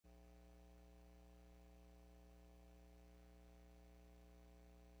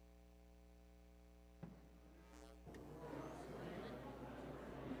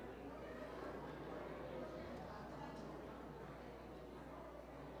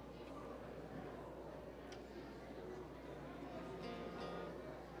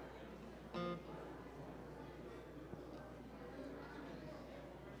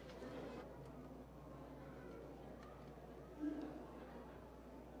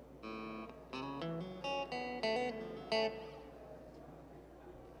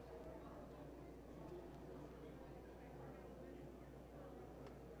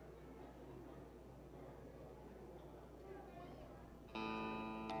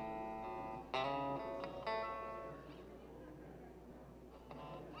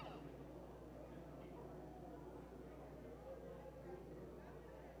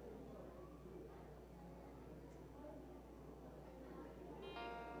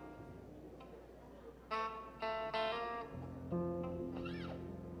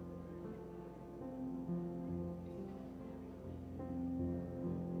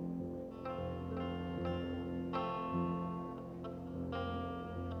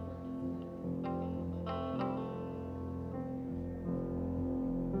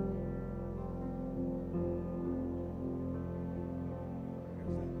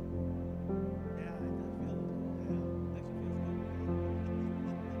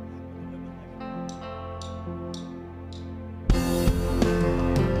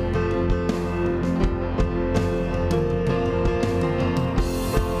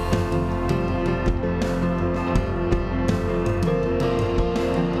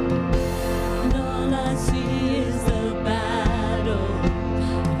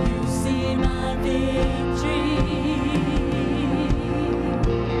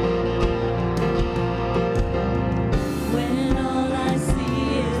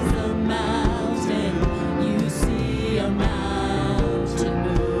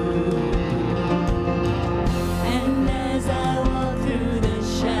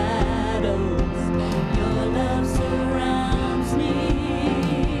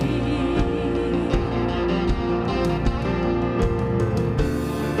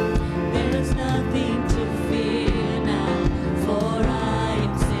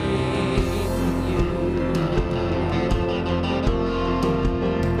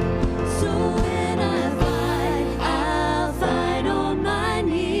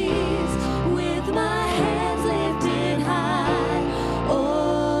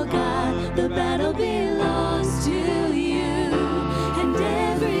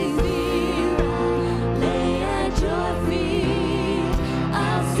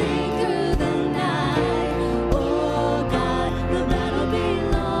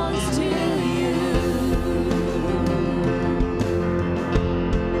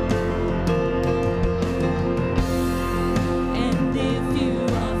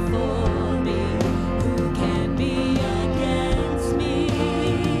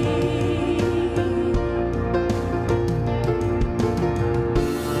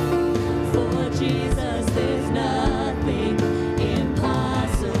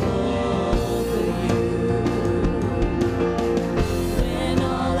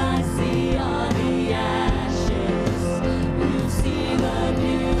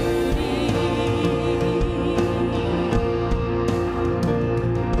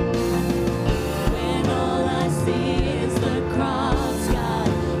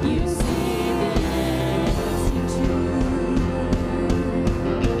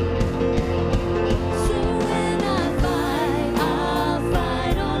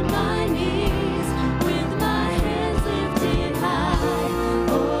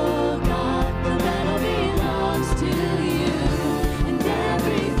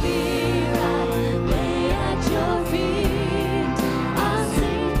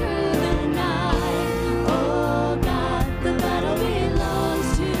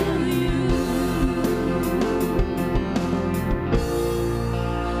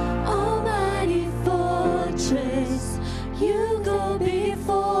You go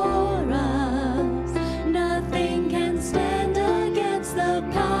before us. Nothing can stand against the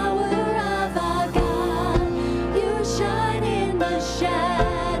power of our God. You shine in the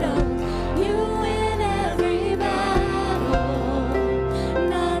shadows. You win every battle.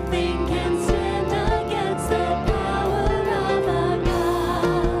 Nothing can stand against the power of our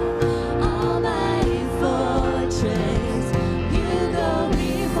God. Almighty fortress, you go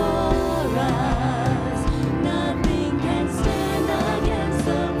before us. Nothing can stand against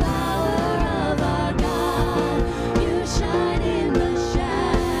the power of our God. You shine in the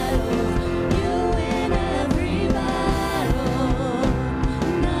shadows. You win every battle.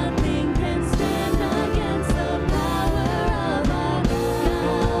 Nothing can stand against the power of our God.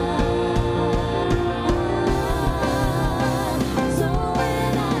 So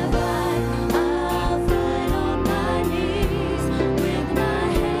when I fight, I'll fight on my knees with my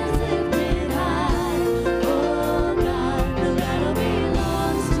hands lifted high. Oh God, the battle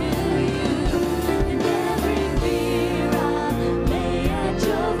belongs to you. And every fear I'll lay at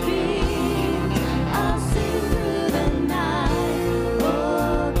your feet. I'll sing through the night.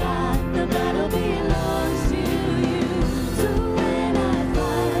 Oh God, the battle belongs to you. So when I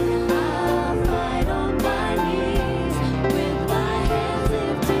fight, I'll fight on my knees with my hands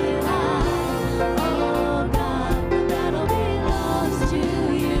lifted high. Oh God, the battle belongs to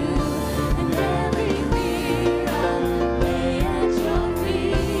you. And every fear I'll lay at your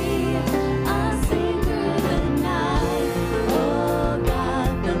feet. I'll sing through the night. Oh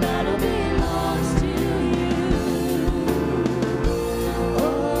God, the battle belongs to you.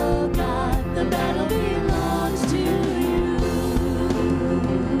 Oh God, the battle belongs to you.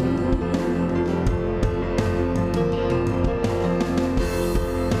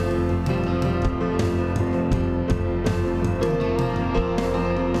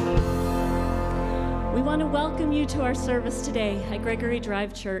 We want to welcome you to our service today at Gregory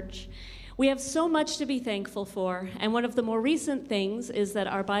Drive Church. We have so much to be thankful for, and one of the more recent things is that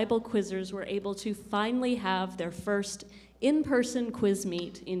our Bible quizzers were able to finally have their first in-person quiz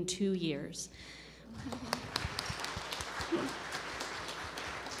meet in 2 years.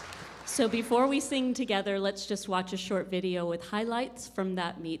 So before we sing together, let's just watch a short video with highlights from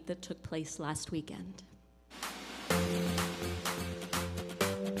that meet that took place last weekend.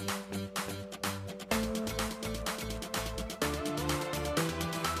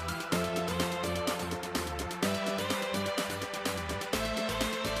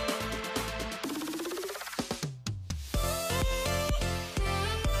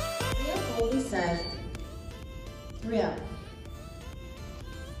 Leo boldly said, 3 up.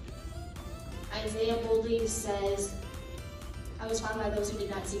 Isaiah boldly says, I was found by those who did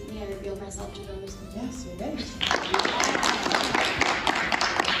not seek me, I revealed myself to those. Yes, you're ready.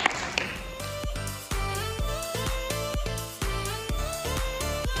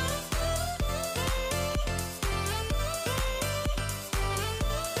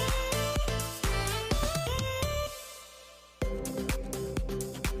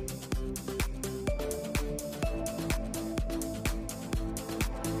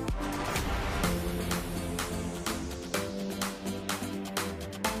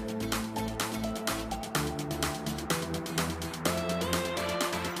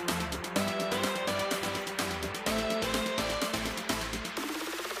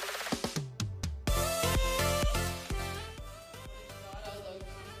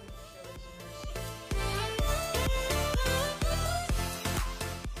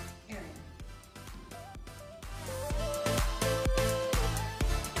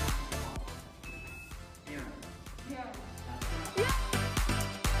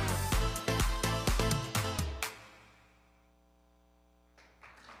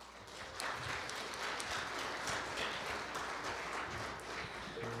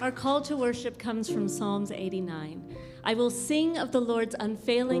 Our call to worship comes from Psalms 89. I will sing of the Lord's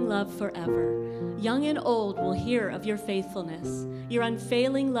unfailing love forever. Young and old will hear of your faithfulness. Your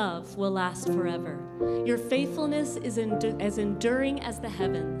unfailing love will last forever. Your faithfulness is as enduring as the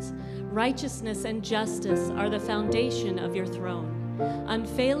heavens. Righteousness and justice are the foundation of your throne.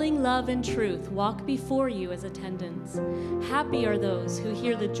 Unfailing love and truth walk before you as attendants. Happy are those who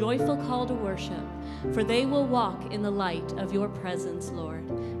hear the joyful call to worship, for they will walk in the light of your presence, Lord.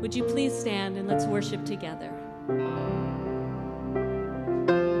 Would you please stand and let's worship together.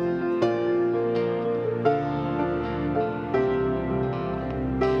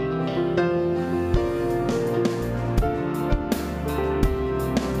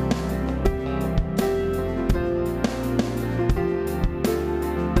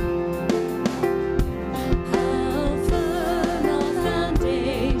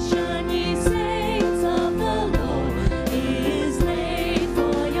 Foundation, ye saints of the Lord.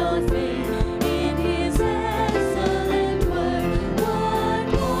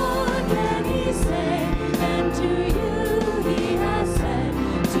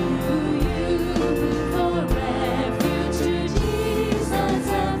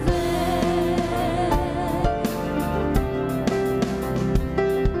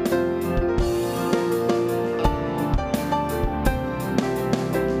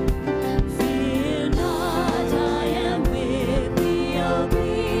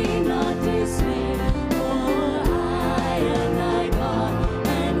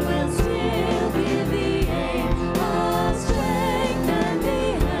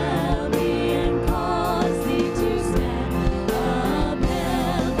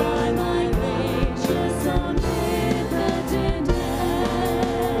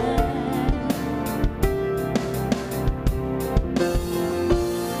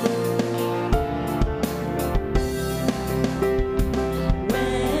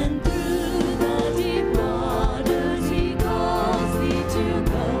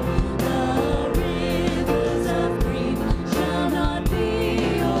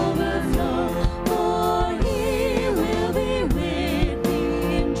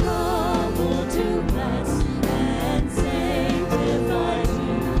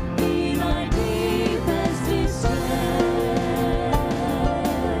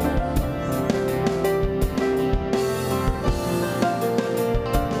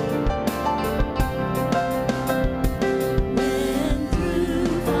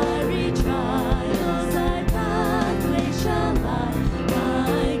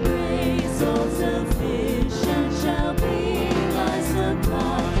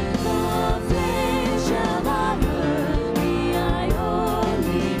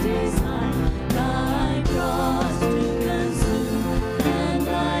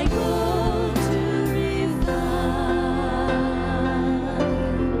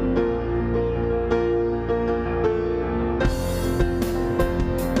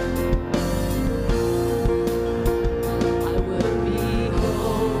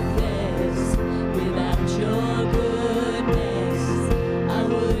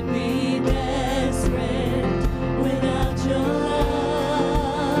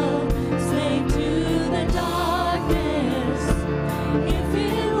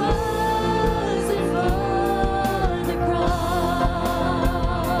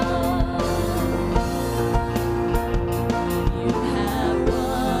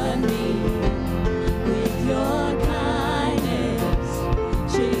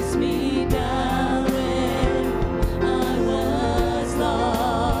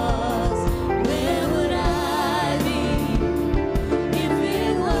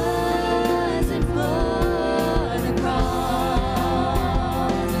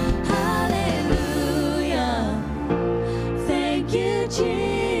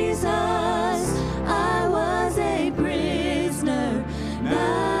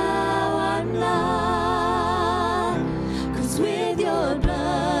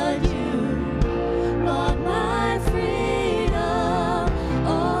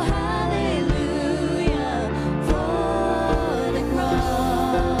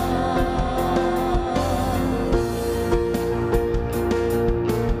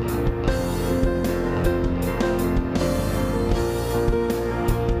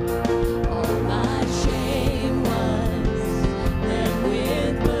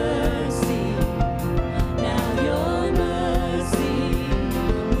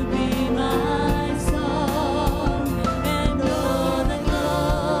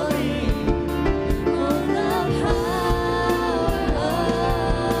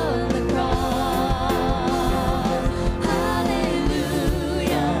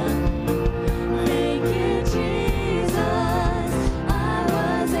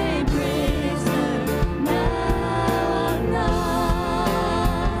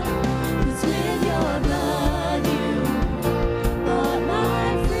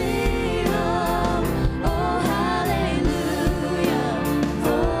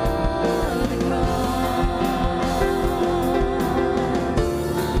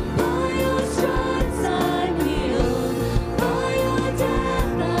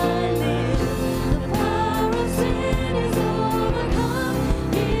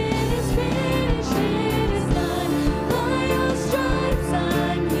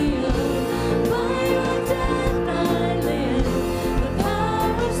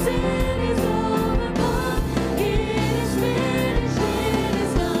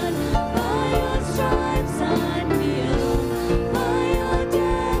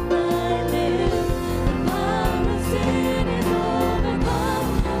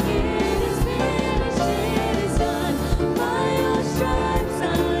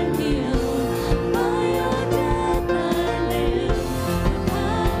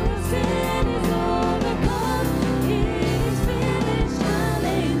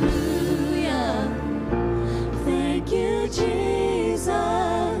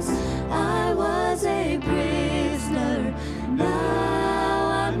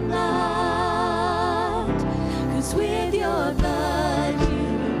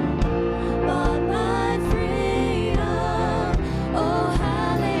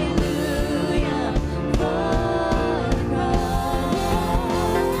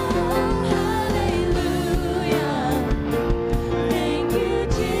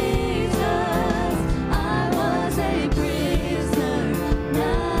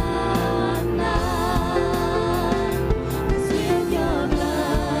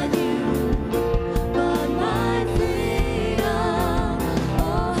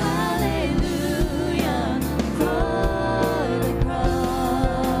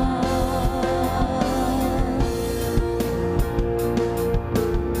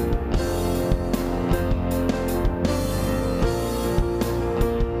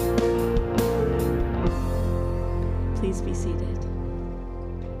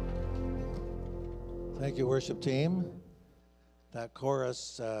 Thank you, worship team. That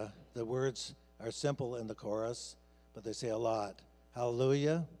chorus, the words are simple in the chorus, but they say a lot.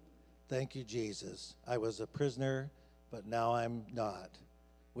 Hallelujah. Thank you, Jesus. I was a prisoner, but now I'm not.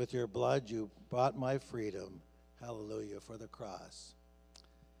 With your blood, you bought my freedom. Hallelujah for the cross.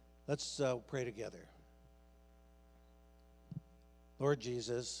 Let's pray together. Lord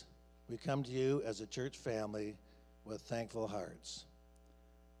Jesus, we come to you as a church family with thankful hearts.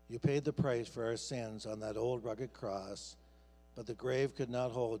 You paid the price for our sins on that old rugged cross, but the grave could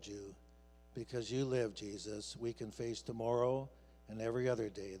not hold you. Because you live, Jesus, we can face tomorrow and every other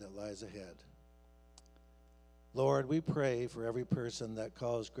day that lies ahead. Lord, we pray for every person that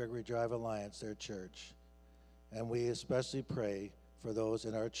calls Gregory Drive Alliance their church. And we especially pray for those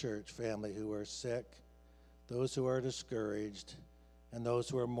in our church family who are sick, those who are discouraged, and those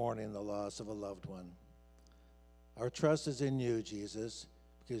who are mourning the loss of a loved one. Our trust is in you, Jesus,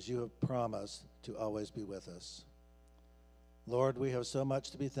 because you have promised to always be with us. Lord, we have so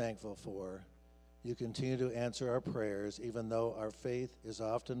much to be thankful for. You continue to answer our prayers, even though our faith is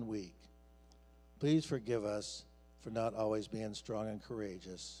often weak. Please forgive us for not always being strong and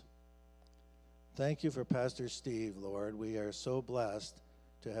courageous. Thank you for Pastor Steve, Lord. We are so blessed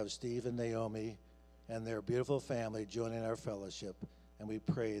to have Steve and Naomi and their beautiful family joining our fellowship, and we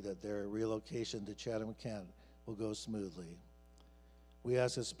pray that their relocation to Chatham-Kent will go smoothly. We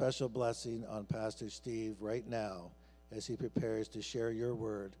ask a special blessing on Pastor Steve right now as he prepares to share your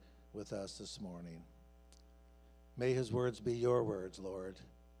word with us this morning. May his words be your words, Lord,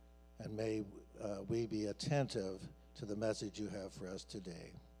 and may we be attentive to the message you have for us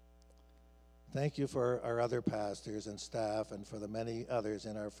today. Thank you for our other pastors and staff and for the many others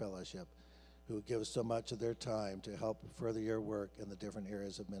in our fellowship who give so much of their time to help further your work in the different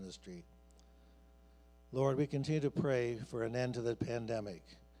areas of ministry. Lord, we continue to pray for an end to the pandemic.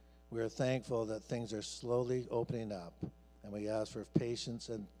 We are thankful that things are slowly opening up, and we ask for patience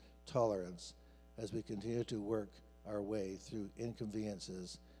and tolerance as we continue to work our way through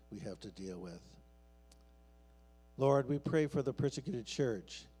inconveniences we have to deal with. Lord, we pray for the persecuted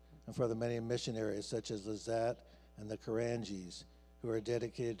church and for the many missionaries such as Lizette and the Karangis who are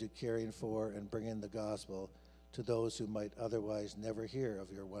dedicated to caring for and bringing the gospel to those who might otherwise never hear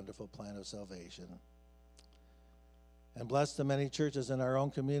of your wonderful plan of salvation. And bless the many churches in our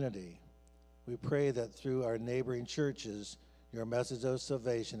own community. We pray that through our neighboring churches, your message of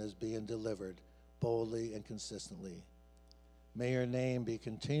salvation is being delivered boldly and consistently. May your name be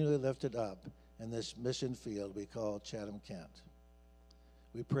continually lifted up in this mission field we call Chatham-Kent.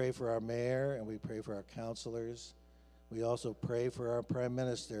 We pray for our mayor and we pray for our councilors. We also pray for our prime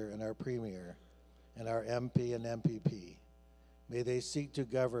minister and our premier and our MP and MPP. May they seek to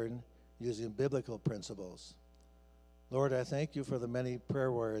govern using biblical principles. Lord, I thank you for the many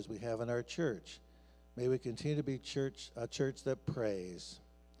prayer warriors we have in our church. May we continue to be a church that prays.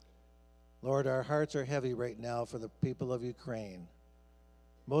 Lord, our hearts are heavy right now for the people of Ukraine.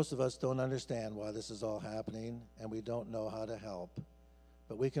 Most of us don't understand why this is all happening, and we don't know how to help.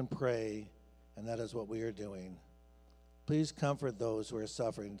 But we can pray, and that is what we are doing. Please comfort those who are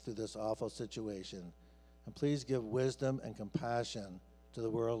suffering through this awful situation, and please give wisdom and compassion to the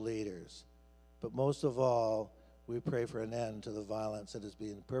world leaders. But most of all, we pray for an end to the violence that is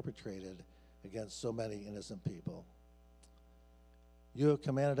being perpetrated against so many innocent people. You have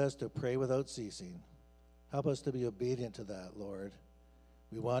commanded us to pray without ceasing. Help us to be obedient to that, Lord.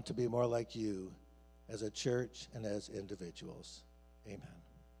 We want to be more like you as a church and as individuals. Amen.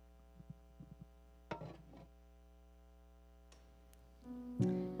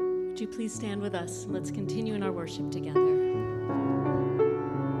 Would you please stand with us? Let's continue in our worship together.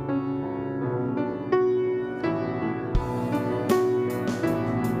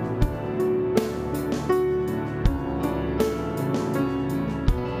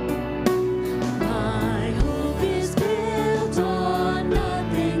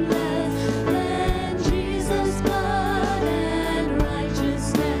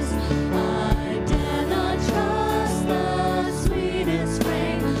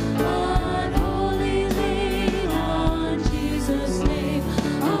 Jesus.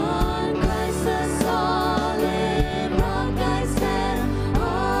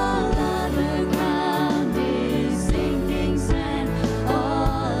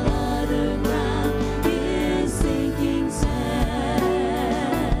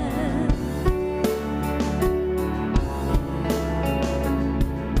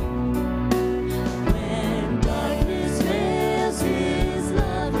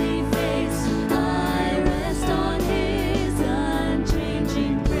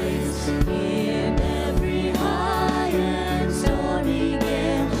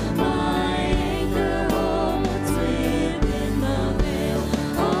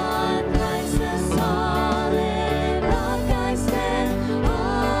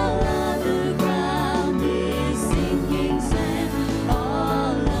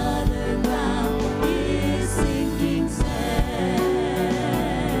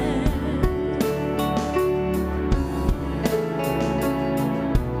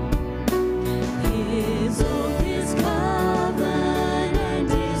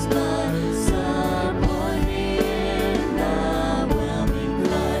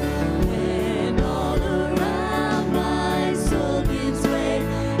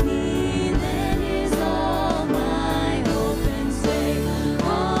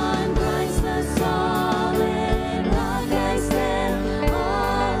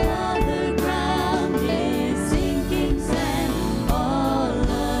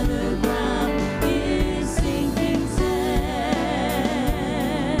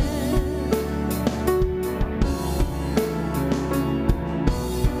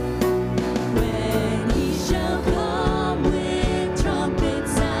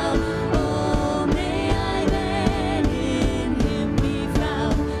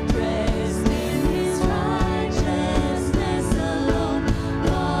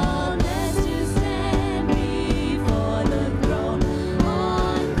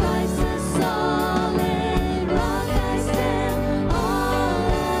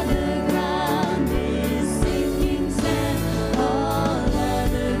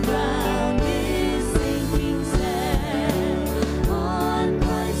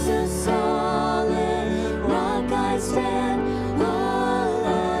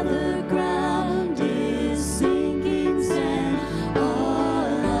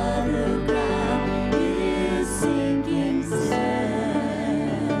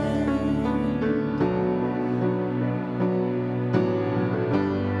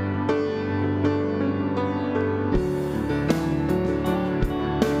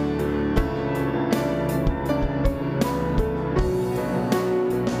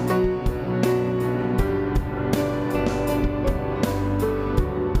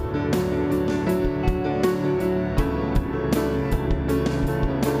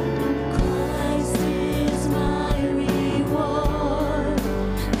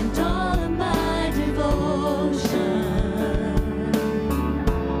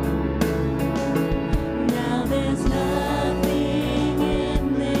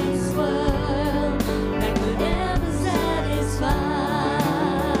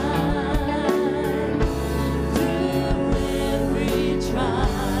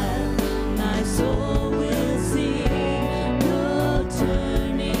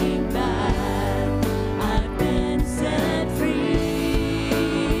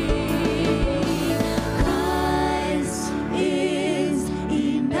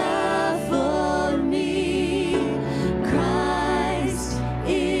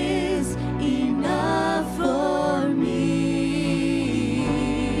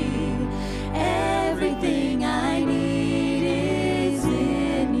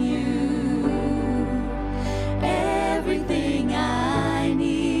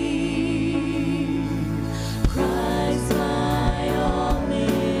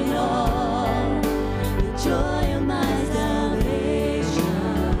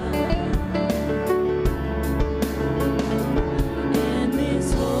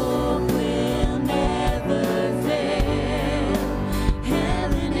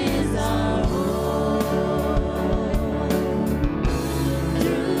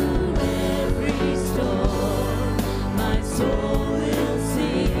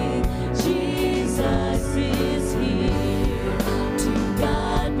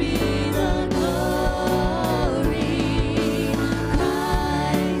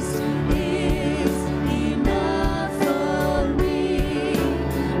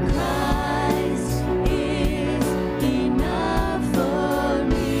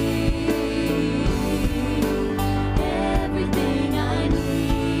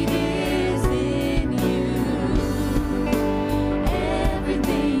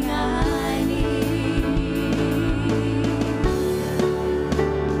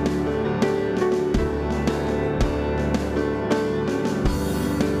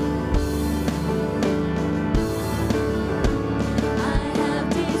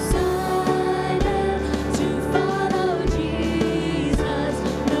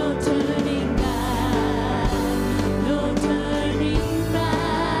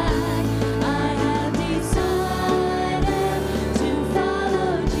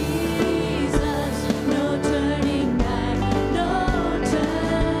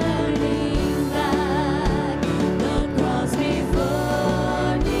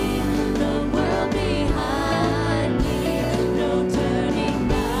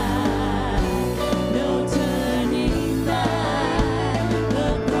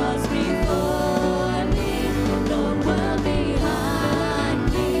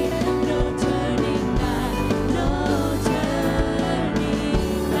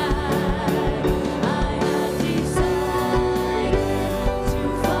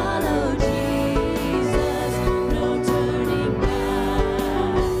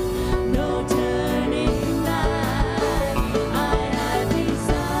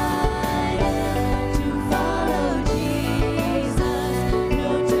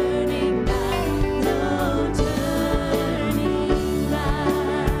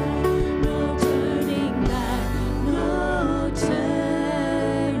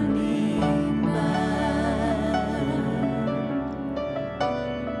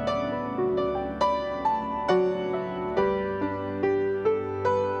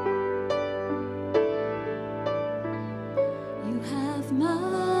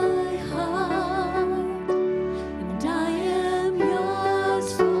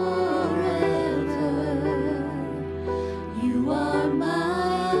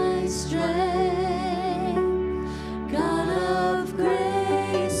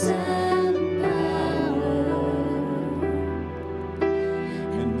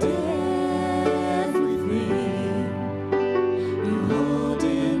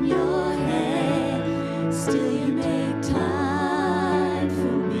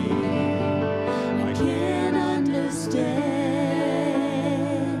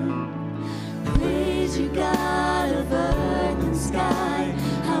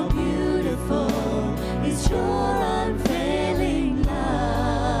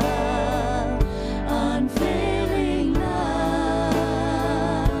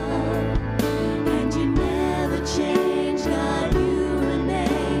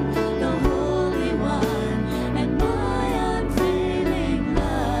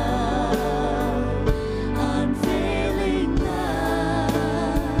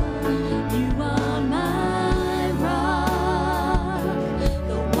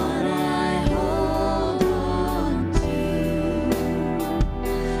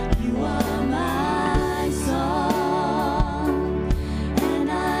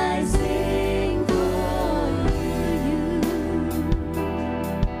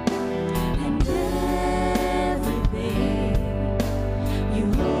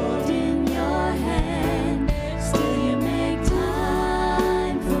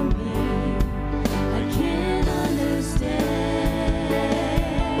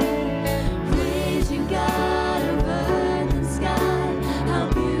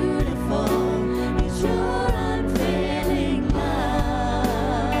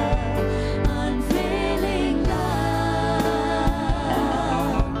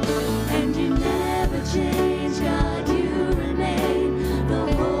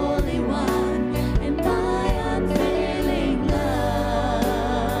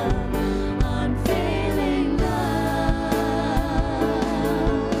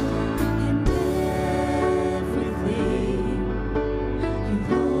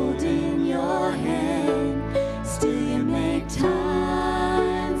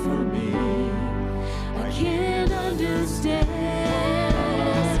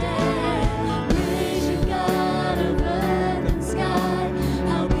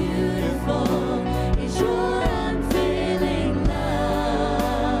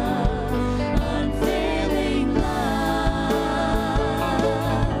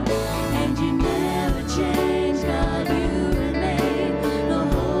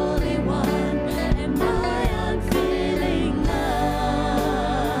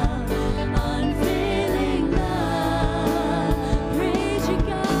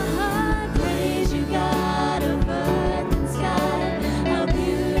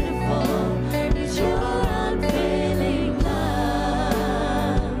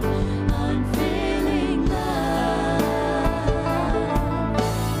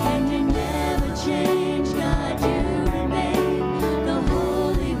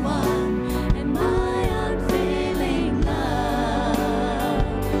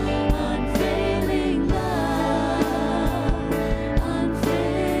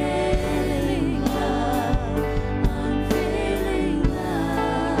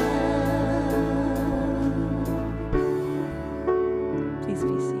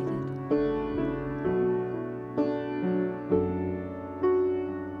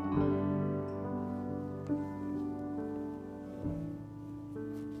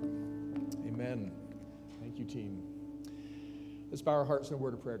 Let's bow our hearts in a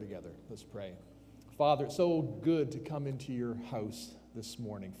word of prayer together. Let's pray. Father, it's so good to come into your house this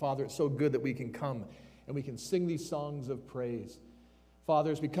morning. Father, it's so good that we can come and we can sing these songs of praise.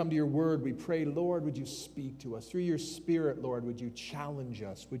 Father, as we come to your word, we pray, Lord, would you speak to us? Through your Spirit, Lord, would you challenge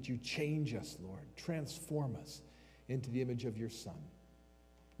us? Would you change us, Lord? Transform us into the image of your Son.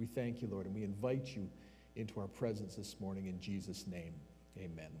 We thank you, Lord, and we invite you into our presence this morning in Jesus' name.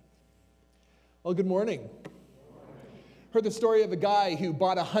 Amen. Well, good morning. Heard the story of a guy who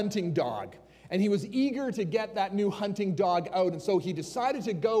bought a hunting dog, and he was eager to get that new hunting dog out, and so he decided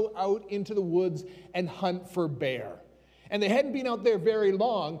to go out into the woods and hunt for bear. And they hadn't been out there very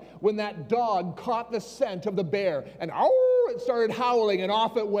long when that dog caught the scent of the bear, and it started howling, and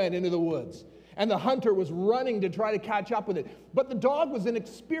off it went into the woods. And the hunter was running to try to catch up with it. But the dog was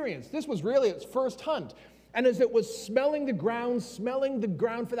inexperienced. This was really its first hunt. And as it was smelling the ground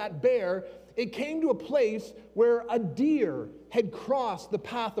for that bear, it came to a place where a deer had crossed the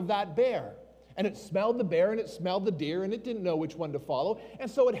path of that bear. And it smelled the bear and it smelled the deer, and it didn't know which one to follow.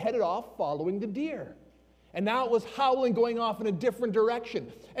 And so it headed off following the deer. And now it was howling, going off in a different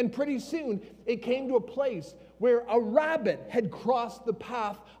direction. And pretty soon, it came to a place where a rabbit had crossed the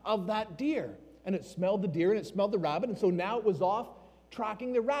path of that deer. And it smelled the deer and it smelled the rabbit. And so now it was off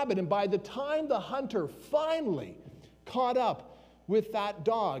tracking the rabbit. And by the time the hunter finally caught up with that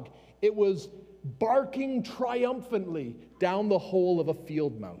dog, it was barking triumphantly down the hole of a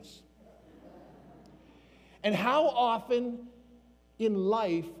field mouse. And how often in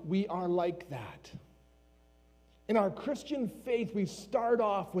life we are like that. In our Christian faith, we start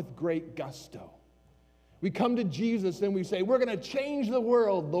off with great gusto. We come to Jesus and we say, we're going to change the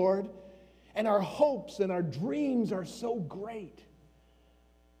world, Lord. And our hopes and our dreams are so great.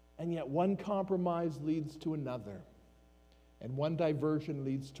 And yet one compromise leads to another. And one diversion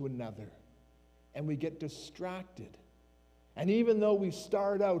leads to another. And we get distracted. And even though we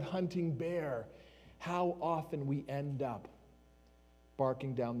start out hunting bear, how often we end up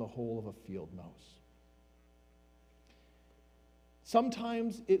barking down the hole of a field mouse.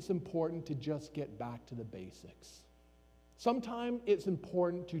 Sometimes it's important to just get back to the basics. Sometimes it's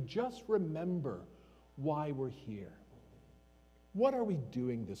important to just remember why we're here. What are we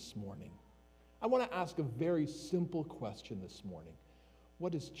doing this morning? I want to ask a very simple question this morning.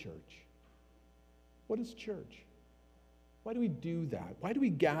 What is church? What is church? Why do we do that? Why do we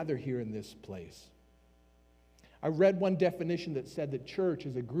gather here in this place? I read one definition that said that church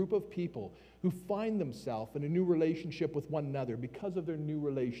is a group of people who find themselves in a new relationship with one another because of their new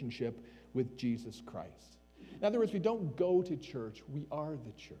relationship with Jesus Christ. In other words, we don't go to church, we are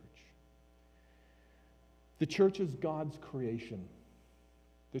the church. The church is God's creation.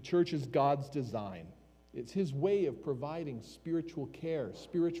 The church is God's design. It's His way of providing spiritual care,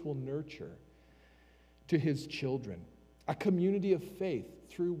 spiritual nurture to His children. A community of faith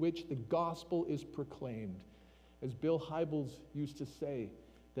through which the gospel is proclaimed. As Bill Hybels used to say,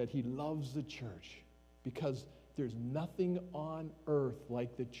 that he loves the church because there's nothing on earth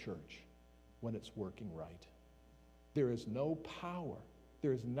like the church when it's working right. There is no power.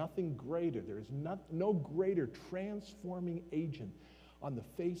 There is nothing greater. There is no greater transforming agent on the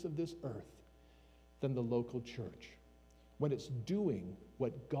face of this earth than the local church when it's doing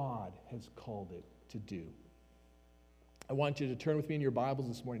what God has called it to do. I want you to turn with me in your Bibles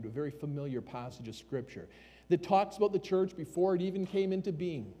this morning to a very familiar passage of Scripture that talks about the church before it even came into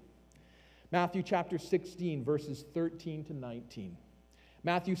being. Matthew chapter 16, verses 13 to 19.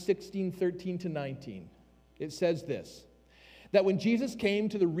 Matthew 16, 13 to 19. It says this, that when Jesus came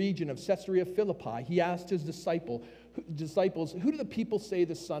to the region of Caesarea Philippi, he asked his disciples, who do the people say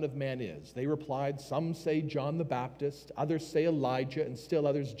the Son of Man is? They replied, some say John the Baptist, others say Elijah, and still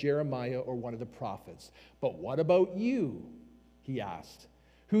others Jeremiah or one of the prophets. But what about you? He asked.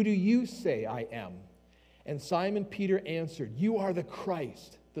 Who do you say I am? And Simon Peter answered, you are the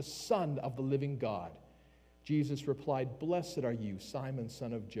Christ, the Son of the living God. Jesus replied, blessed are you, Simon,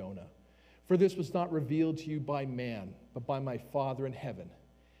 son of Jonah. For this was not revealed to you by man, but by my Father in heaven.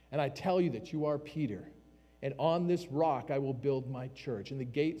 And I tell you that you are Peter, and on this rock I will build my church, and the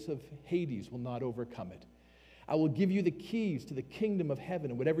gates of Hades will not overcome it. I will give you the keys to the kingdom of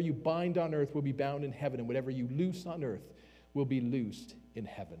heaven, and whatever you bind on earth will be bound in heaven, and whatever you loose on earth will be loosed in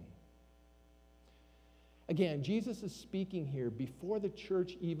heaven. Again, Jesus is speaking here before the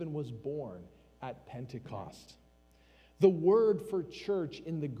church even was born at Pentecost. The word for church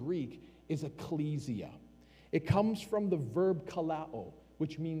in the Greek is ecclesia. It comes from the verb kalao,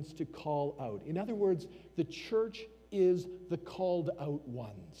 which means to call out. In other words, the church is the called out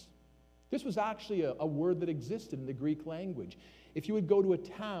ones. This was actually a word that existed in the Greek language. If you would go to a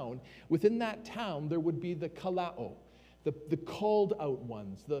town, within that town there would be the kalao. the called out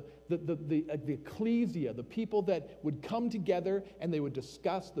ones, the ecclesia, the people that would come together and they would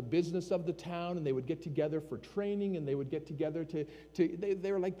discuss the business of the town, and they would get together for training, and they would get together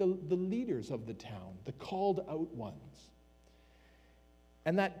they were like the leaders of the town, the called out ones.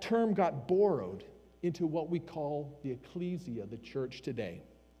 And that term got borrowed into what we call the ecclesia, the church today.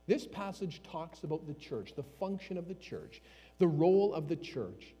 This passage talks about the church, the function of the church, the role of the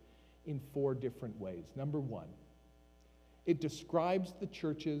church in 4 different ways. Number 1, it describes the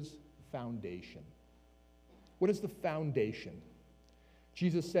church's foundation. What is the foundation?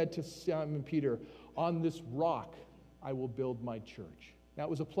 Jesus said to Simon Peter, "On this rock I will build my church." Now, it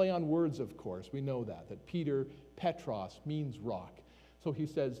was a play on words, of course. We know that Peter, Petros, means rock. So he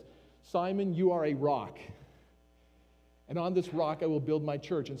says, "Simon, you are a rock, and on this rock I will build my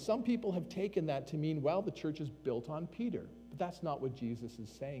church." And some people have taken that to mean, well, the church is built on Peter. But that's not what Jesus is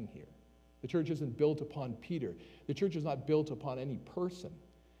saying here. The church isn't built upon Peter. The church is not built upon any person.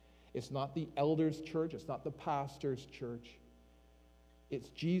 It's not the elder's church. It's not the pastor's church. It's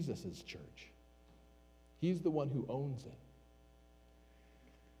Jesus' church. He's the one who owns it.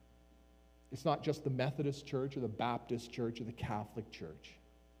 It's not just the Methodist church or the Baptist church or the Catholic church.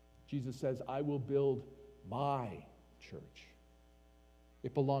 Jesus says, "I will build my church."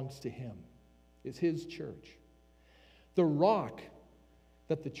 It belongs to him. It's his church. The rock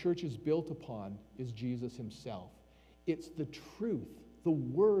that the church is built upon is Jesus himself. It's the truth, the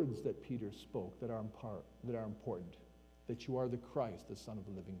words that Peter spoke that are important, that you are the Christ, the Son of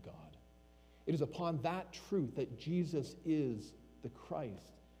the living God. It is upon that truth that Jesus is the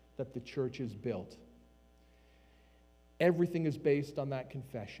Christ that the church is built. Everything is based on that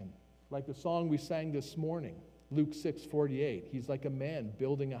confession. Like the song we sang this morning, Luke 6:48, he's like a man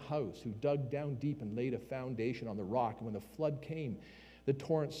building a house who dug down deep and laid a foundation on the rock. And when the flood came, the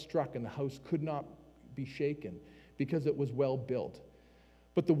torrent struck and the house could not be shaken because it was well built.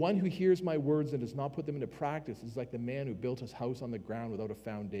 But the one who hears my words and does not put them into practice is like the man who built his house on the ground without a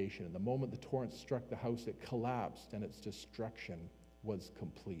foundation. And the moment the torrent struck the house, it collapsed and its destruction was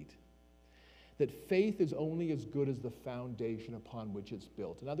complete. That faith is only as good as the foundation upon which it's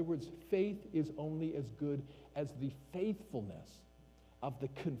built. In other words, faith is only as good as the faithfulness of the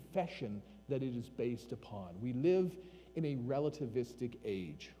confession that it is based upon. We live in a relativistic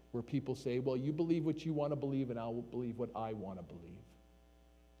age where people say, well, you believe what you want to believe and I'll believe what I want to believe.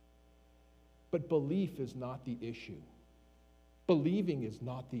 But belief is not the issue. Believing is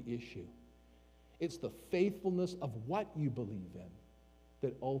not the issue. It's the faithfulness of what you believe in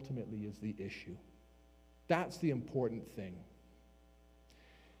that ultimately is the issue. That's the important thing.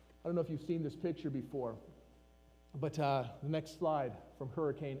 I don't know if you've seen this picture before, but the next slide from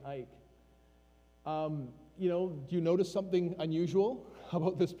Hurricane Ike. Do you notice something unusual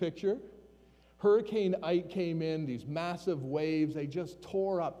about this picture? Hurricane Ike came in, these massive waves, they just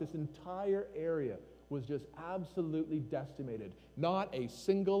tore up. This entire area was just absolutely decimated. Not a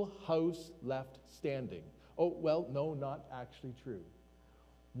single house left standing. Oh, well, no, not actually true.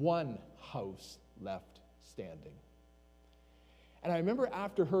 One house left standing. And I remember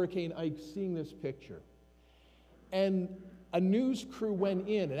after Hurricane Ike seeing this picture, and a news crew went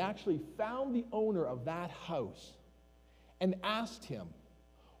in and actually found the owner of that house and asked him,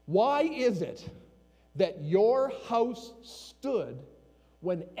 why is it that your house stood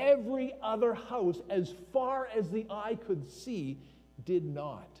when every other house, as far as the eye could see, did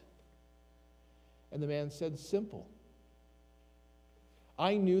not? And the man said, simple.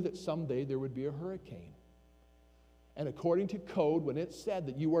 I knew that someday there would be a hurricane. And according to code, when it said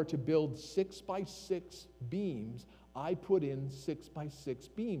that you were to build 6x6 beams, I put in 6x6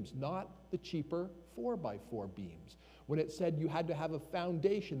 beams, not the cheaper 4x4 beams. When it said you had to have a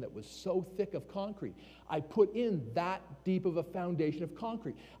foundation that was so thick of concrete, I put in that deep of a foundation of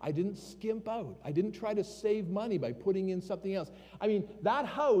concrete. I didn't skimp out. I didn't try to save money by putting in something else. I mean, that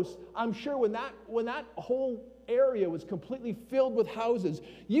house, I'm sure when that whole area was completely filled with houses,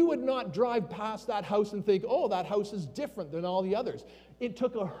 you would not drive past that house and think, oh, that house is different than all the others. It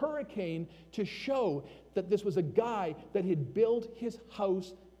took a hurricane to show that this was a guy that had built his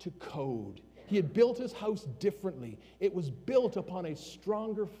house to code. He had built his house differently. It was built upon a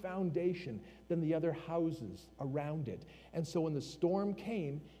stronger foundation than the other houses around it. And so when the storm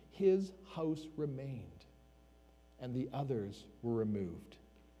came, his house remained, and the others were removed.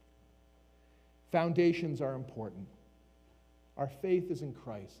 Foundations are important. Our faith is in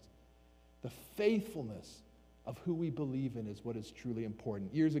Christ. The faithfulness of who we believe in is what is truly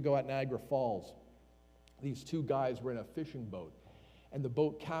important. Years ago at Niagara Falls, these two guys were in a fishing boat, and the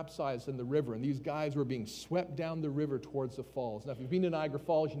boat capsized in the river, and these guys were being swept down the river towards the falls. Now, if you've been to Niagara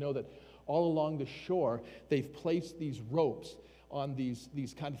Falls, you know that all along the shore, they've placed these ropes on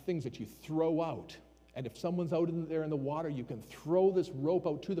these kind of things that you throw out. And if someone's out in there in the water, you can throw this rope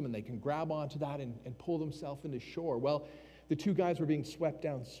out to them and they can grab onto that and pull themselves into shore. Well, the two guys were being swept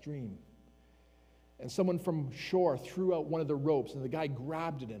downstream. And someone from shore threw out one of the ropes, and the guy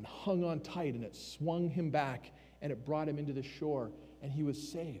grabbed it and hung on tight, and it swung him back, and it brought him into the shore, and he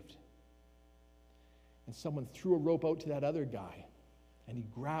was saved. And someone threw a rope out to that other guy, and he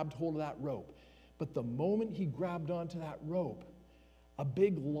grabbed hold of that rope. But the moment he grabbed onto that rope, a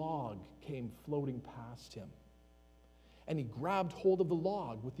big log came floating past him. And he grabbed hold of the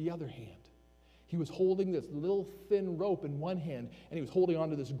log with the other hand. He was holding this little thin rope in one hand, and he was holding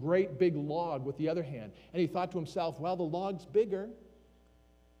onto this great big log with the other hand. And he thought to himself, well, the log's bigger.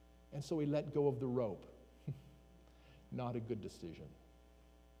 And so he let go of the rope. Not a good decision.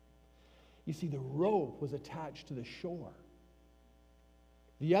 You see, the rope was attached to the shore.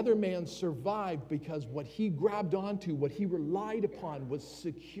 The other man survived because what he grabbed onto, what he relied upon, was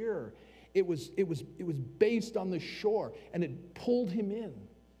secure. It was based on the shore, and it pulled him in.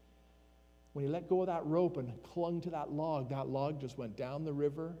 When he let go of that rope and clung to that log just went down the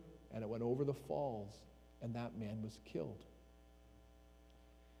river, and it went over the falls, and that man was killed.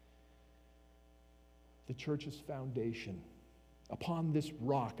 The church's foundation. Upon this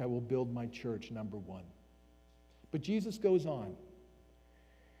rock I will build my church, number one. But Jesus goes on.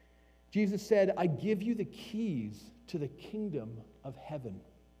 Jesus said, I give you the keys to the kingdom of heaven.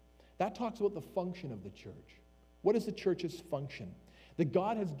 That talks about the function of the church. What is the church's function? That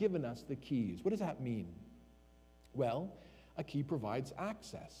God has given us the keys. What does that mean? Well, a key provides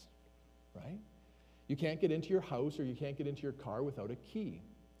access, right? You can't get into your house or you can't get into your car without a key.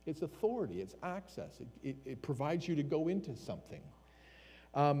 It's authority, it's access. It provides you to go into something.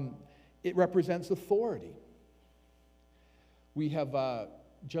 It represents authority. We have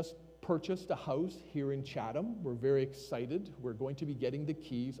just purchased a house here in Chatham. We're very excited. We're going to be getting the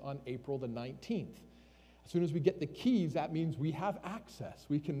keys on April the 19th. As soon as we get the keys, that means we have access.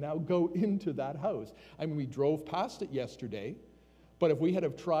 We can now go into that house. I mean, we drove past it yesterday, but if we had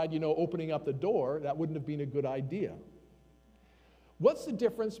have tried, opening up the door, that wouldn't have been a good idea. What's the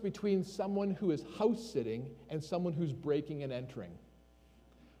difference between someone who is house sitting and someone who's breaking and entering?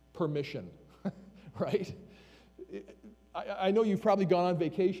 Permission, right? I know you've probably gone on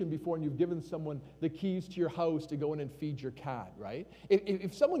vacation before and you've given someone the keys to your house to go in and feed your cat, right?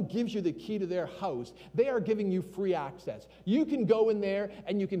 If someone gives you the key to their house, they are giving you free access. You can go in there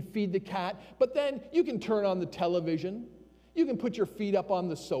and you can feed the cat, but then you can turn on the television. You can put your feet up on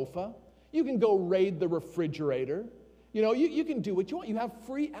the sofa. You can go raid the refrigerator. You can do what you want. You have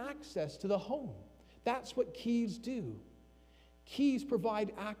free access to the home. That's what keys do. Keys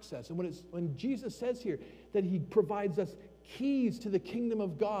provide access. And when Jesus says here that he provides us keys to the kingdom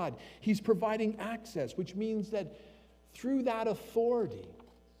of God, he's providing access, which means that through that authority,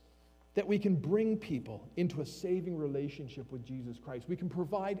 that we can bring people into a saving relationship with Jesus Christ. We can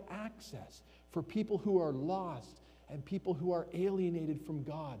provide access for people who are lost and people who are alienated from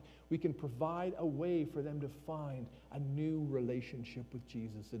God. We can provide a way for them to find a new relationship with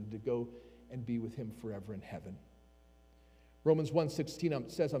Jesus and to go and be with him forever in heaven. Romans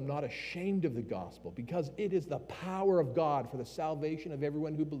 1:16 says, I'm not ashamed of the gospel because it is the power of God for the salvation of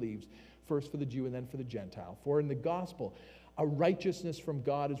everyone who believes, first for the Jew and then for the Gentile. For in the gospel, a righteousness from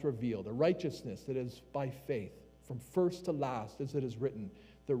God is revealed, a righteousness that is by faith, from first to last, as it is written,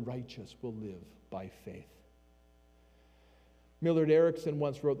 the righteous will live by faith. Millard Erickson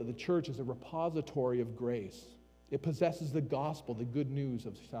once wrote that the church is a repository of grace. It possesses the gospel, the good news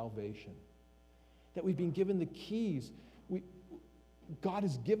of salvation. That we've been given the keys. God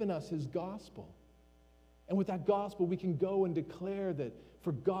has given us his gospel. And with that gospel, we can go and declare that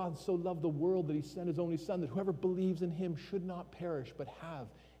for God so loved the world that he sent his only son, that whoever believes in him should not perish, but have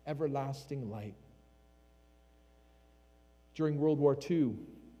everlasting life. During World War II,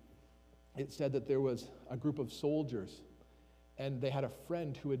 it said that there was a group of soldiers, and they had a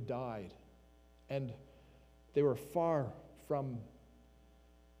friend who had died. And they were far from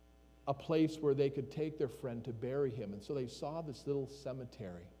a place where they could take their friend to bury him. And so they saw this little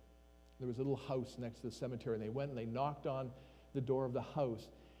cemetery. There was a little house next to the cemetery, and they went and they knocked on the door of the house,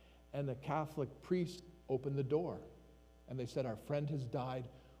 and the Catholic priest opened the door. And they said, our friend has died.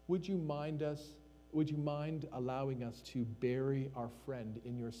 Would you mind allowing us to bury our friend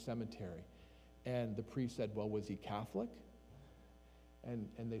in your cemetery? And the priest said, well, was he Catholic? And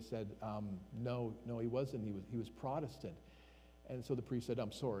they said, no, he wasn't. He was Protestant. And so the priest said,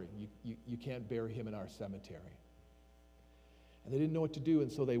 I'm sorry, you can't bury him in our cemetery. And they didn't know what to do,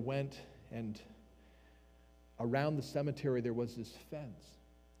 and so they went, and around the cemetery there was this fence.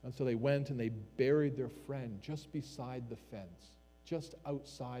 And so they went and they buried their friend just beside the fence, just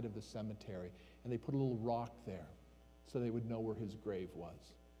outside of the cemetery. And they put a little rock there so they would know where his grave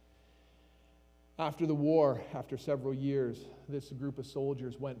was. After the war, after several years, this group of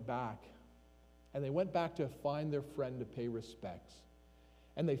soldiers went back. And they went back to find their friend to pay respects.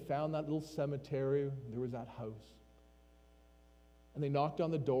 And they found that little cemetery. There was that house. And they knocked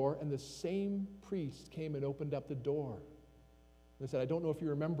on the door, and the same priest came and opened up the door. They said, I don't know if you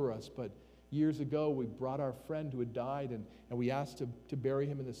remember us, but years ago we brought our friend who had died, and we asked to bury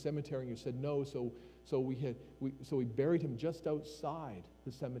him in the cemetery, and you said no, so we buried him just outside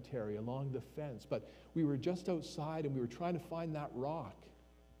the cemetery along the fence. But we were just outside, and we were trying to find that rock,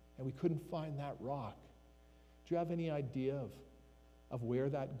 and we couldn't find that rock. Do you have any idea of where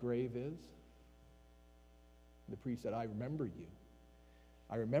that grave is? And the priest said, I remember you.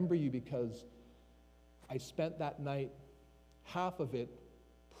 I remember you because I spent that night, half of it,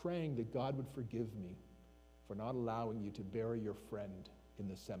 praying that God would forgive me for not allowing you to bury your friend in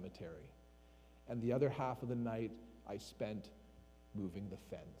the cemetery. And the other half of the night, I spent moving the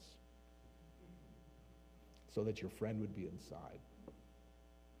fence so that your friend would be inside.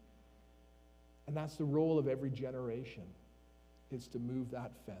 And that's the role of every generation, is to move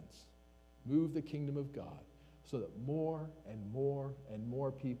that fence, move the kingdom of God, so that more and more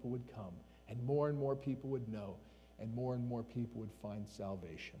people would come, and more people would know, and more people would find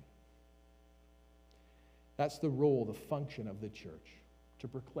salvation. That's the role, the function of the church, to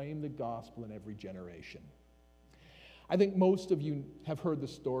proclaim the gospel in every generation. I think most of you have heard the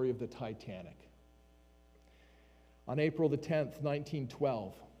story of the Titanic. On April the 10th,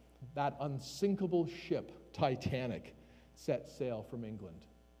 1912, that unsinkable ship, Titanic, set sail from England.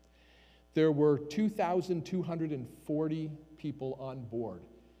 There were 2,240 people on board.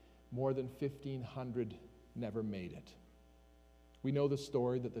 More than 1,500 never made it. We know the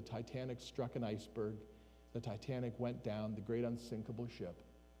story that the Titanic struck an iceberg. The Titanic went down, the great unsinkable ship.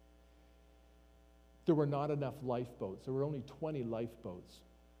 There were not enough lifeboats. There were only 20 lifeboats.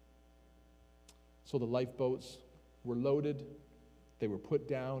 So the lifeboats were loaded. They were put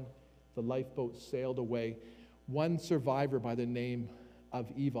down. The lifeboats sailed away. One survivor by the name of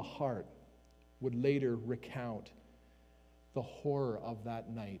Eva Hart would later recount the horror of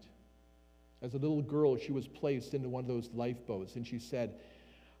that night. As a little girl, she was placed into one of those lifeboats, and she said,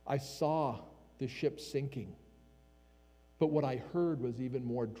 I saw the ship sinking, but what I heard was even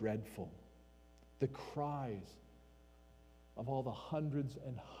more dreadful. The cries of all the hundreds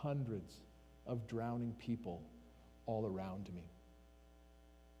and hundreds of drowning people all around me.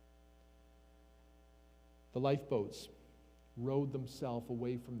 The lifeboats rowed themselves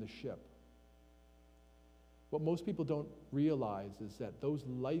away from the ship. What most people don't realize is that those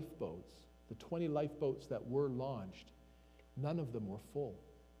lifeboats, the 20 lifeboats that were launched, none of them were full.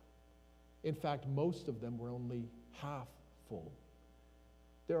 In fact, most of them were only half full.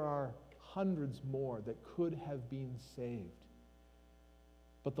 There are hundreds more that could have been saved.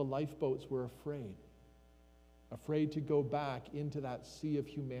 But the lifeboats were afraid to go back into that sea of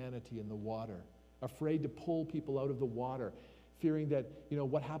humanity in the water, afraid to pull people out of the water, fearing that,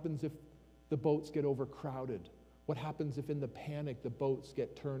 what happens if the boats get overcrowded? What happens if in the panic the boats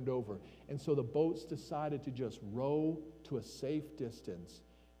get turned over? And so the boats decided to just row to a safe distance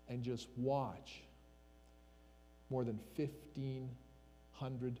and just watch more than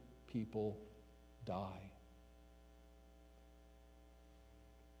 1,500 people die.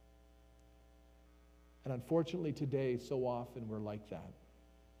 And unfortunately today, so often we're like that.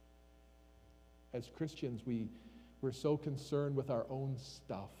 As Christians, we're so concerned with our own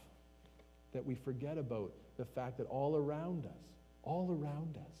stuff that we forget about the fact that all around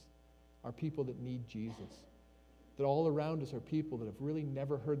us are people that need Jesus. That all around us are people that have really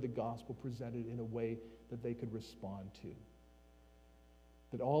never heard the gospel presented in a way that they could respond to.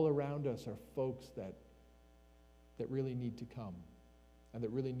 That all around us are folks that really need to come, and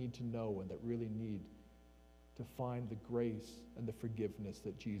that really need to know, and that really need to find the grace and the forgiveness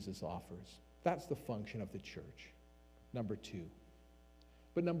that Jesus offers. That's the function of the church. Number 2.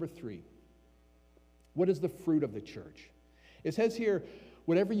 But number 3, what is the fruit of the church? It says here,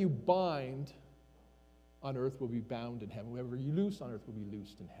 whatever you bind on earth will be bound in heaven. Whatever you loose on earth will be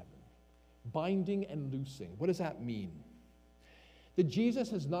loosed in heaven. Binding and loosing. What does that mean? That Jesus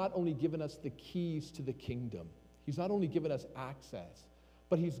has not only given us the keys to the kingdom, he's not only given us access,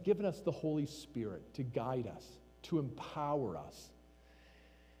 but he's given us the Holy Spirit to guide us, to empower us.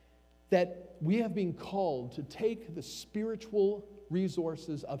 That we have been called to take the spiritual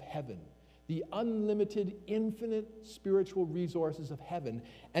resources of heaven, the unlimited, infinite spiritual resources of heaven,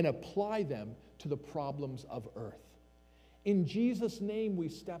 and apply them to the problems of earth. In Jesus' name, we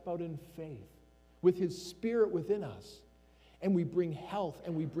step out in faith with His Spirit within us, and we bring health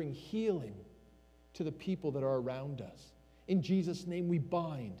and we bring healing to the people that are around us. In Jesus' name, we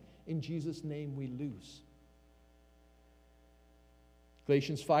bind. In Jesus' name, we loose.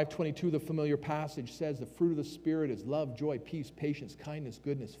 Galatians 5:22, the familiar passage, says the fruit of the Spirit is love, joy, peace, patience, kindness,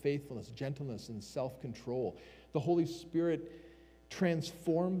 goodness, faithfulness, gentleness, and self-control. The Holy Spirit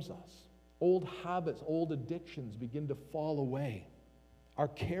transforms us. Old habits, old addictions begin to fall away. Our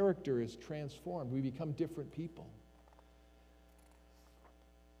character is transformed. We become different people.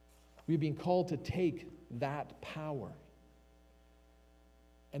 We've been called to take that power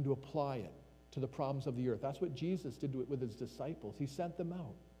and to apply it to the problems of the earth. That's what Jesus did with His disciples. He sent them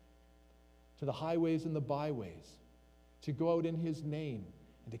out to the highways and the byways to go out in His name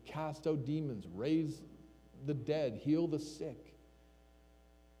and to cast out demons, raise the dead, heal the sick,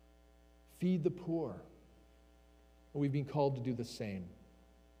 feed the poor. And we've been called to do the same.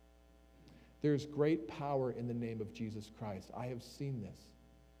 There's great power in the name of Jesus Christ. I have seen this.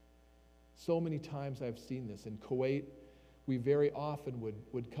 So many times I've seen this. In Kuwait, we very often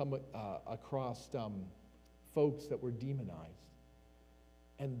would come across folks that were demonized.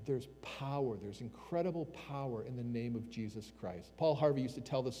 And there's power, there's incredible power in the name of Jesus Christ. Paul Harvey used to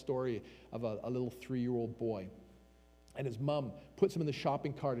tell the story of a little 3-year-old boy. And his mom puts him in the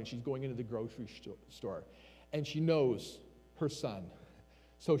shopping cart and she's going into the grocery store. And she knows her son.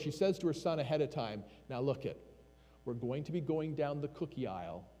 So she says to her son ahead of time, now look it, we're going to be going down the cookie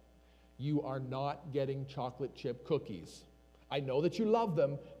aisle. You are not getting chocolate chip cookies. I know that you love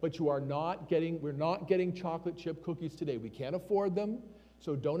them, but we're not getting chocolate chip cookies today. We can't afford them,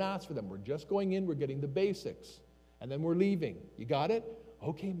 so don't ask for them. We're just going in, we're getting the basics, and then we're leaving. You got it?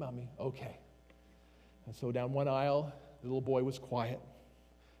 Okay, Mommy, okay. And so down one aisle, the little boy was quiet.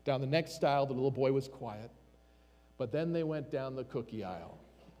 Down the next aisle, the little boy was quiet. But then they went down the cookie aisle,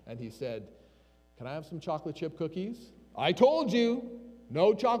 and he said, can I have some chocolate chip cookies? I told you.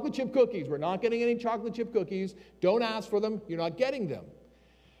 No chocolate chip cookies. We're not getting any chocolate chip cookies. Don't ask for them. You're not getting them.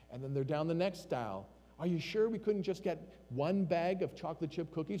 And then they're down the next aisle. Are you sure we couldn't just get one bag of chocolate chip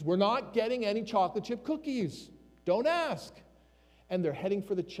cookies? We're not getting any chocolate chip cookies. Don't ask. And they're heading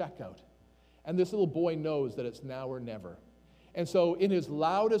for the checkout. And this little boy knows that it's now or never. And so in his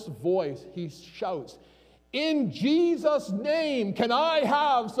loudest voice, he shouts, in Jesus' name, can I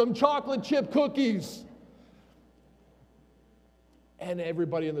have some chocolate chip cookies? And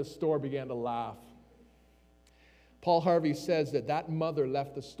everybody in the store began to laugh. Paul Harvey says that mother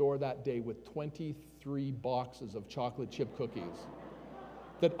left the store that day with 23 boxes of chocolate chip cookies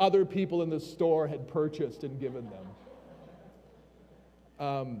that other people in the store had purchased and given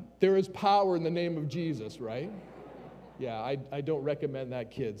them. There is power in the name of Jesus, right? Yeah, I don't recommend that,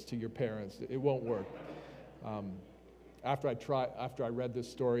 kids, to your parents. It won't work. After I read this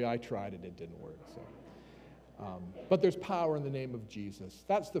story, I tried it. It didn't work. So. But there's power in the name of Jesus.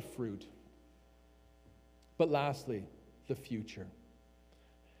 That's the fruit. But lastly, the future.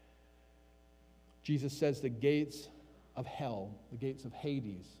 Jesus says the gates of hell, the gates of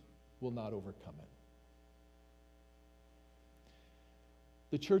Hades, will not overcome it.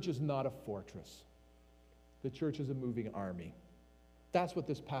 The church is not a fortress. The church is a moving army. That's what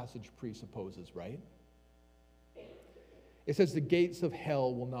this passage presupposes, right? It says the gates of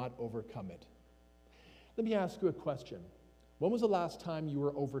hell will not overcome it. Let me ask you a question. When was the last time you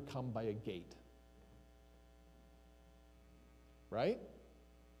were overcome by a gate? Right?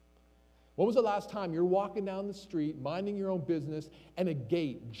 When was the last time you're walking down the street, minding your own business, and a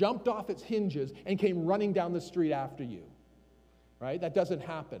gate jumped off its hinges and came running down the street after you? Right? That doesn't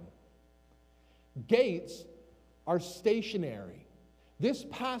happen. Gates are stationary. This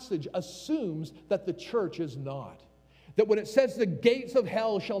passage assumes that the church is not. That when it says the gates of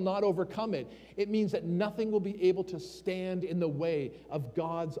hell shall not overcome it, it means that nothing will be able to stand in the way of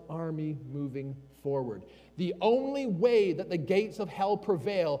God's army moving forward. The only way that the gates of hell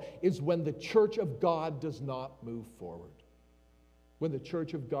prevail is when the church of God does not move forward. When the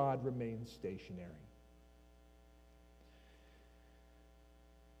church of God remains stationary.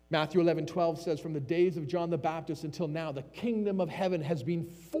 Matthew 11:12 says, from the days of John the Baptist until now, the kingdom of heaven has been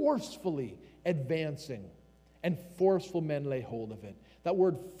forcefully advancing. And forceful men lay hold of it. That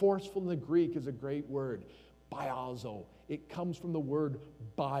word forceful in the Greek is a great word, biazo. It comes from the word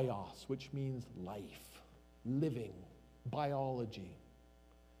bios, which means life, living, biology.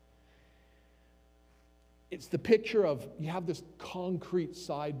 It's the picture of, you have this concrete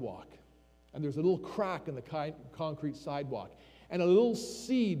sidewalk, and there's a little crack in the concrete sidewalk, and a little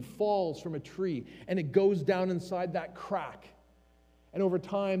seed falls from a tree, and it goes down inside that crack. And over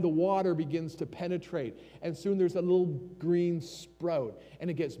time, the water begins to penetrate. And soon there's a little green sprout. And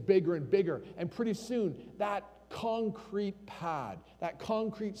it gets bigger and bigger. And pretty soon, that concrete pad, that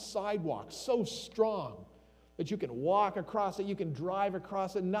concrete sidewalk, so strong that you can walk across it, you can drive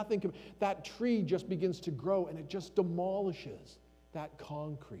across it, that tree just begins to grow and it just demolishes that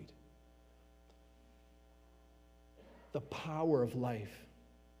concrete. The power of life.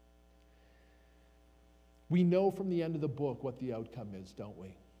 We know from the end of the book what the outcome is, don't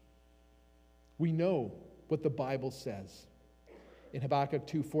we? We know what the Bible says. In Habakkuk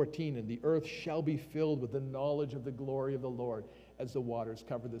 2:14, and the earth shall be filled with the knowledge of the glory of the Lord as the waters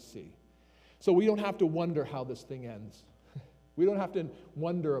cover the sea. So we don't have to wonder how this thing ends. We don't have to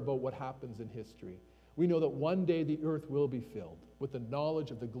wonder about what happens in history. We know that one day the earth will be filled with the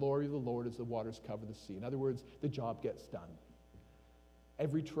knowledge of the glory of the Lord as the waters cover the sea. In other words, the job gets done.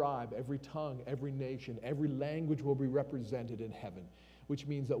 Every tribe, every tongue, every nation, every language will be represented in heaven, which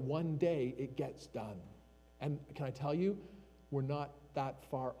means that one day it gets done. And can I tell you, we're not that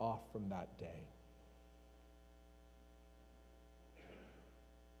far off from that day.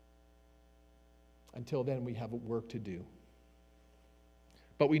 Until then, we have work to do.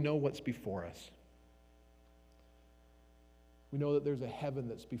 But we know what's before us. We know that there's a heaven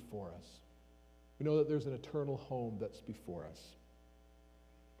that's before us. We know that there's an eternal home that's before us.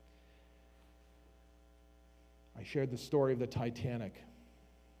 I shared the story of the Titanic.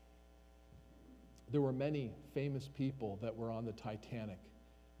 There were many famous people that were on the Titanic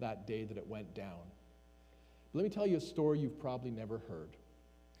that day that it went down. But let me tell you a story you've probably never heard.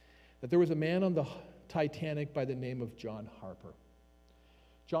 That there was a man on the Titanic by the name of John Harper.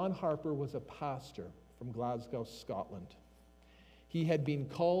 John Harper was a pastor from Glasgow, Scotland. He had been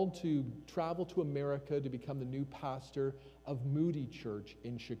called to travel to America to become the new pastor of Moody Church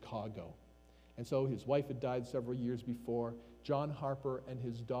in Chicago. And so his wife had died several years before. John Harper and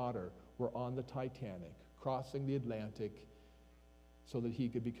his daughter were on the Titanic, crossing the Atlantic so that he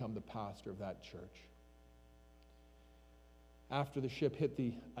could become the pastor of that church. After the ship hit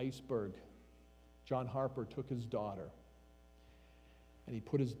the iceberg, John Harper took his daughter and he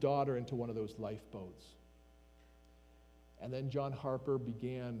put his daughter into one of those lifeboats. And then John Harper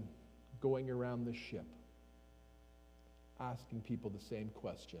began going around the ship, asking people the same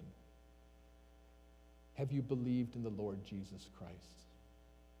question. Have you believed in the Lord Jesus Christ?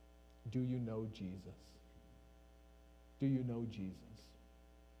 Do you know Jesus? Do you know Jesus?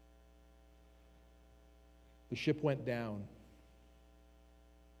 The ship went down,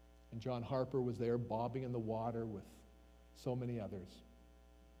 and John Harper was there bobbing in the water with so many others.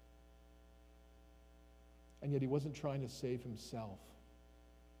 And yet he wasn't trying to save himself.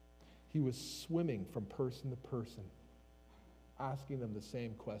 He was swimming from person to person, asking them the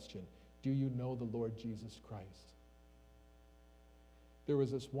same question. Do you know the Lord Jesus Christ? There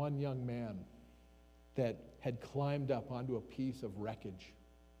was this one young man that had climbed up onto a piece of wreckage.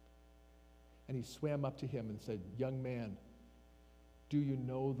 And he swam up to him and said, young man, do you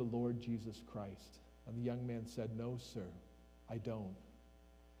know the Lord Jesus Christ? And the young man said, no, sir, I don't.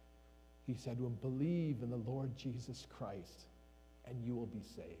 He said to him, believe in the Lord Jesus Christ, and you will be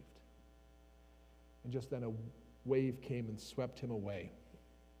saved. And just then a wave came and swept him away.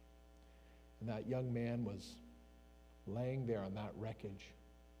 And that young man was laying there on that wreckage,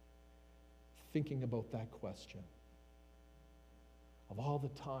 thinking about that question. Of all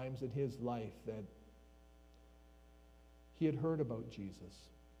the times in his life that he had heard about Jesus,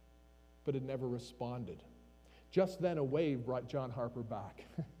 but had never responded. Just then a wave brought John Harper back.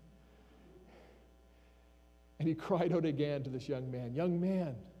 And he cried out again to this young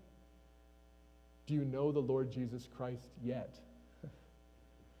man, do you know the Lord Jesus Christ yet?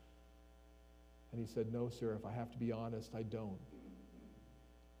 And he said, no, sir, if I have to be honest, I don't.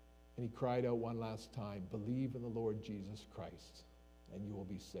 And he cried out one last time, believe in the Lord Jesus Christ, and you will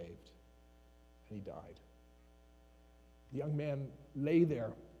be saved. And he died. The young man lay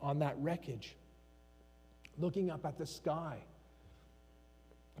there on that wreckage, looking up at the sky.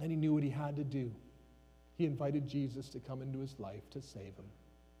 And he knew what he had to do. He invited Jesus to come into his life to save him.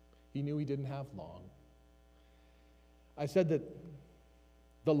 He knew he didn't have long. I said that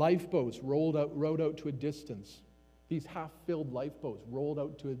the lifeboats rowed out to a distance. These half-filled lifeboats rowed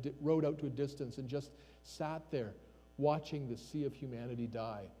out to a distance and just sat there watching the sea of humanity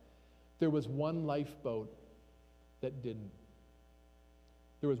die. There was one lifeboat that didn't.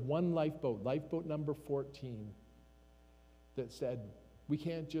 There was one lifeboat, lifeboat number 14, that said, we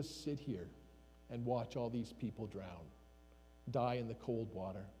can't just sit here and watch all these people drown, die in the cold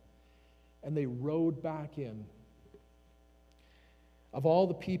water. And they rowed back in. Of all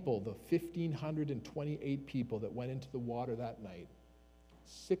the people, the 1,528 people that went into the water that night,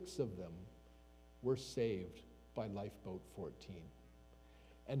 6 of them were saved by Lifeboat 14.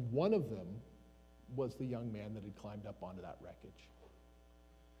 And one of them was the young man that had climbed up onto that wreckage.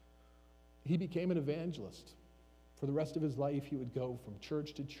 He became an evangelist. For the rest of his life, he would go from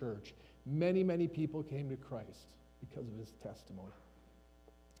church to church. Many, many people came to Christ because of his testimony.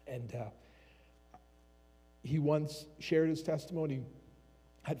 And he once shared his testimony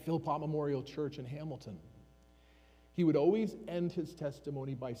at Philpott Memorial Church in Hamilton. He would always end his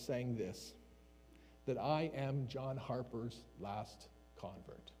testimony by saying this, that I am John Harper's last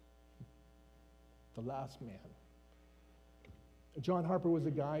convert. The last man. John Harper was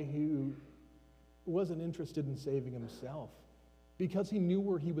a guy who wasn't interested in saving himself because he knew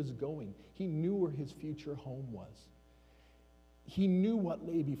where he was going. He knew where his future home was. He knew what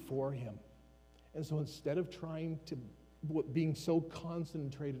lay before him. And so instead of being so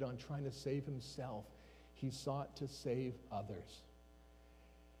concentrated on trying to save himself, he sought to save others.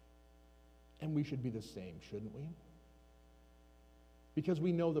 And we should be the same, shouldn't we? Because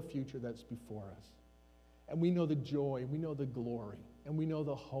we know the future that's before us. And we know the joy, we know the glory, and we know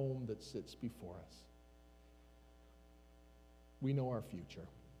the home that sits before us. We know our future.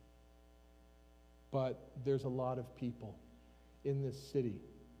 But there's a lot of people in this city.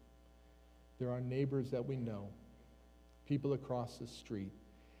 There are neighbors that we know, people across the street,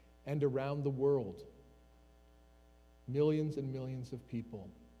 and around the world. Millions and millions of people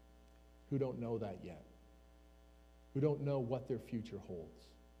who don't know that yet, who don't know what their future holds.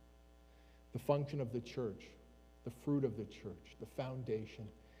 The function of the church, the fruit of the church, the foundation,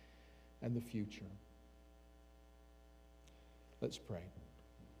 and the future. Let's pray.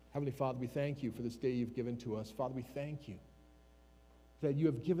 Heavenly Father, we thank you for this day you've given to us. Father, we thank you that you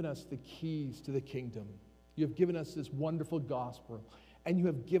have given us the keys to the kingdom. You have given us this wonderful gospel, and you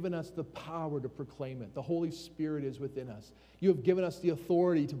have given us the power to proclaim it. The Holy Spirit is within us. You have given us the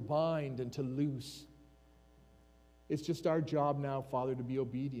authority to bind and to loose. It's just our job now, Father, to be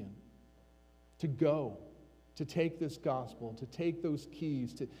obedient, to go, to take this gospel, to take those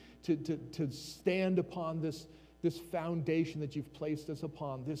keys, to stand upon this foundation that you've placed us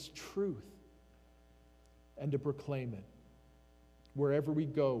upon, this truth, and to proclaim it wherever we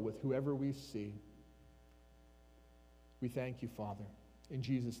go, with whoever we see. We thank you, Father. In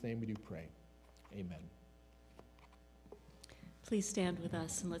Jesus' name we do pray. Amen. Please stand with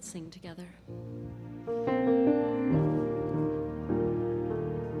us and let's sing together.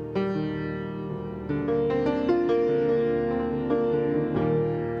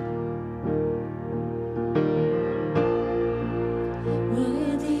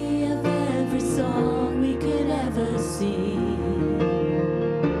 Worthy of every song we could ever sing.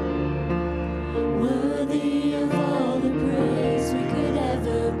 Worthy of all the praise we could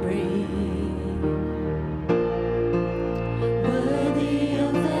ever bring. Worthy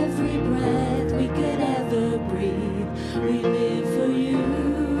of every breath we could ever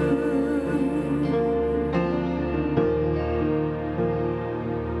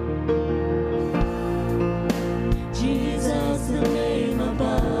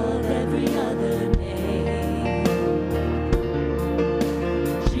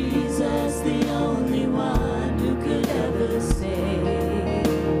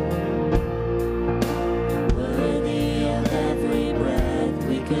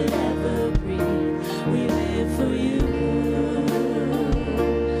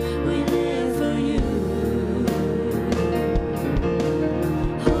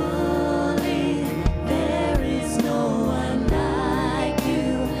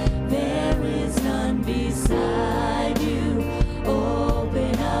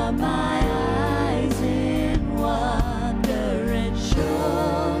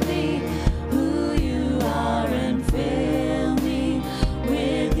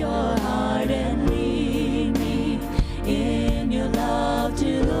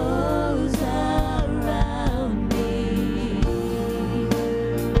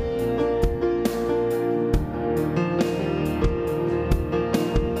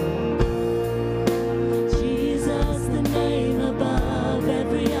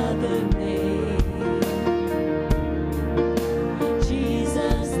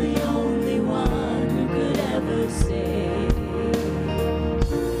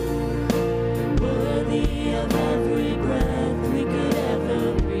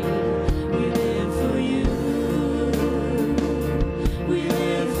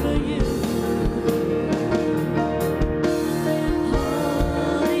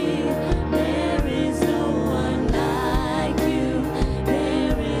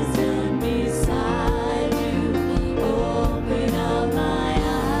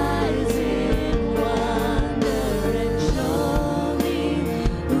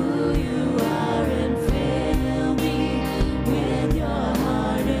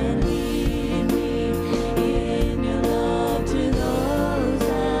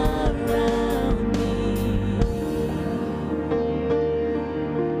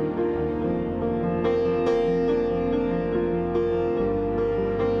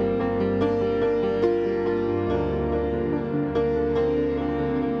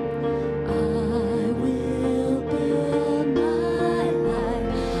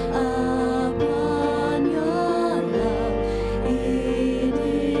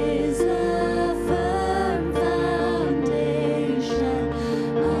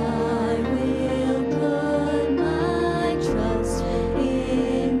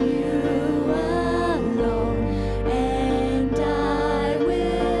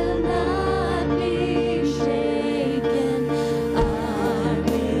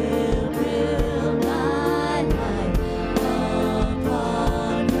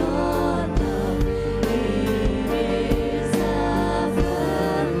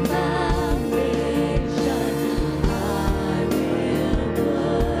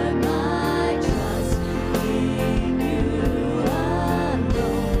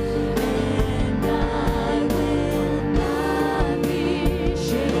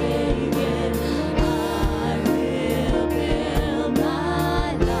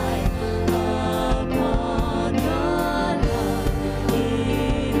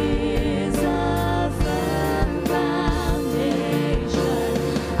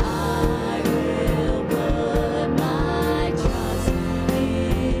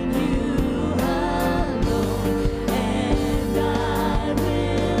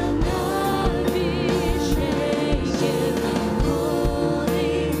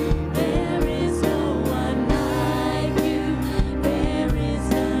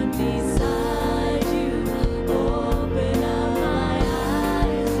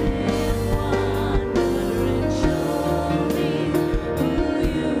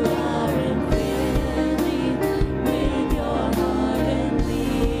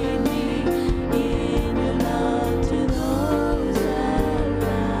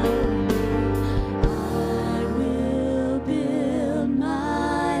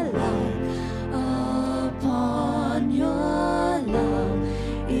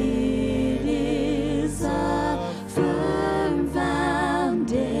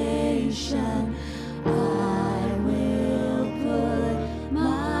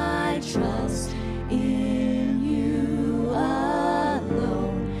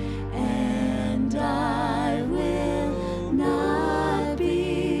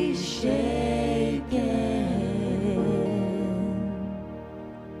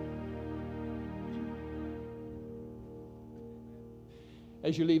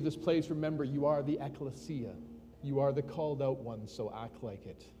As you leave this place, remember you are the ecclesia. You are the called out ones, so act like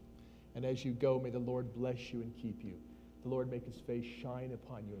it. And as you go, may the Lord bless you and keep you. The Lord make his face shine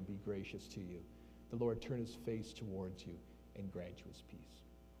upon you and be gracious to you. The Lord turn his face towards you and grant you his peace.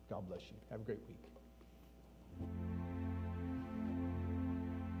 God bless you. Have a great week.